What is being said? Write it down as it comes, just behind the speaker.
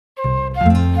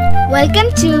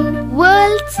Welcome to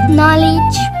World's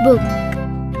Knowledge Book.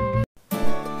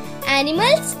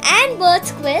 Animals and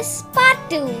Birds Quiz Part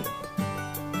 2.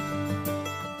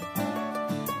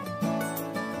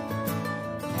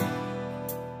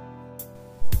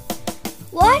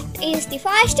 What is the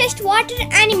fastest water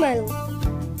animal?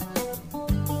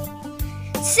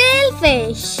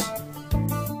 Sailfish.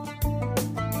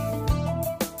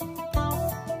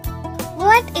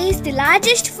 What is the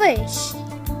largest fish?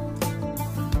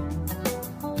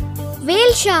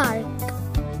 Whale shark.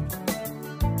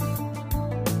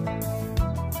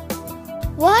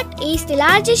 What is the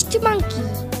largest monkey?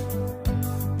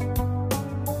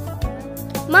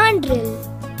 Mandrill.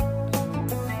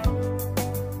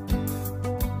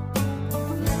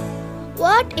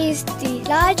 What is the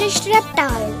largest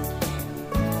reptile?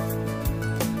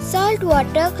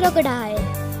 Saltwater crocodile.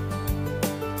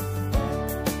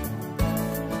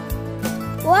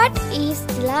 What is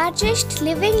the largest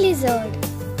living lizard?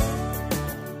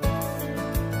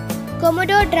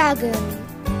 Komodo dragon.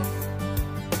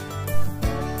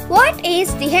 What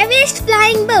is the heaviest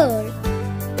flying bird?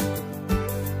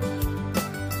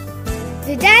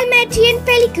 The Dalmatian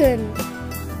pelican.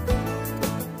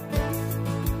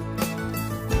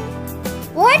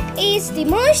 What is the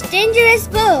most dangerous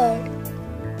bird?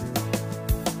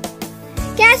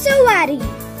 Cassowary.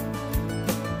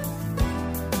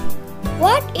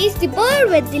 What is the bird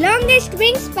with the longest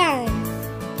wingspan?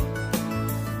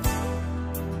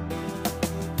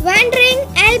 Wandering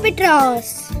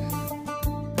albatross.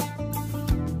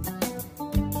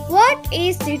 What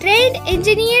is the trained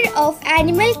engineer of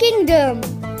Animal Kingdom?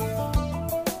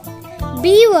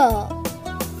 Beaver.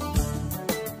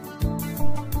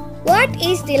 What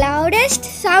is the loudest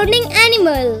sounding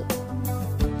animal?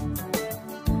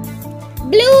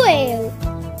 Blue whale.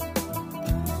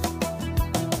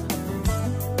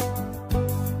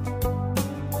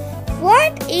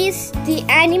 What is the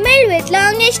animal with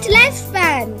longest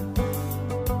lifespan?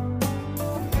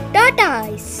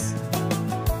 Tortoise.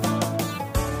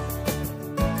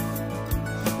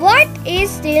 What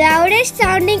is the loudest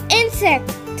sounding insect?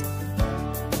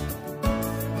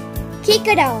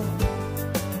 Cicada.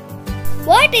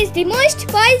 What is the most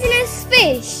poisonous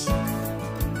fish?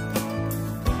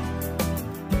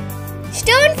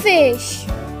 Stonefish.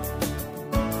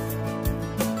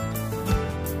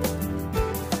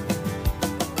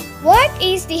 What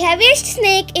is the heaviest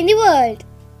snake in the world?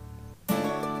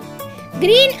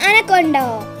 Green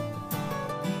anaconda.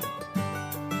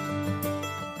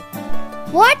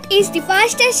 What is the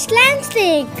fastest land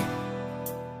snake?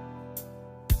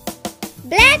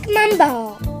 Black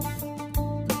mamba.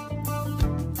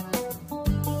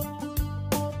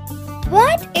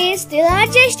 What is the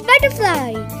largest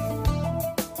butterfly?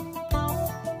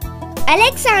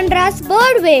 Alexandra's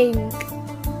birdwing.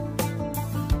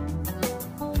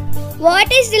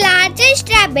 What is the largest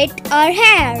rabbit or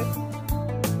hare?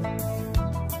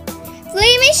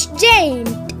 Flemish giant.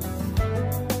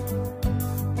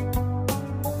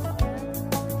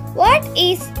 What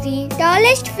is the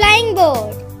tallest flying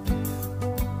bird?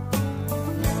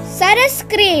 Cirrus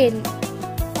crane.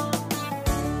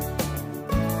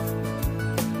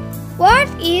 What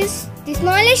is the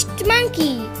smallest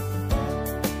monkey?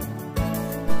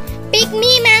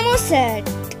 Pygmy marmoset.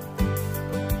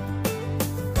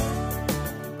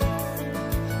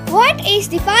 What is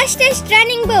the fastest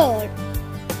running bird?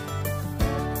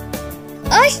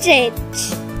 Ostrich.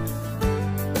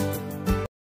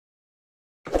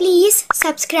 Please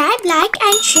subscribe, like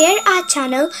and share our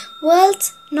channel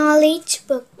World's Knowledge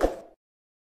Book.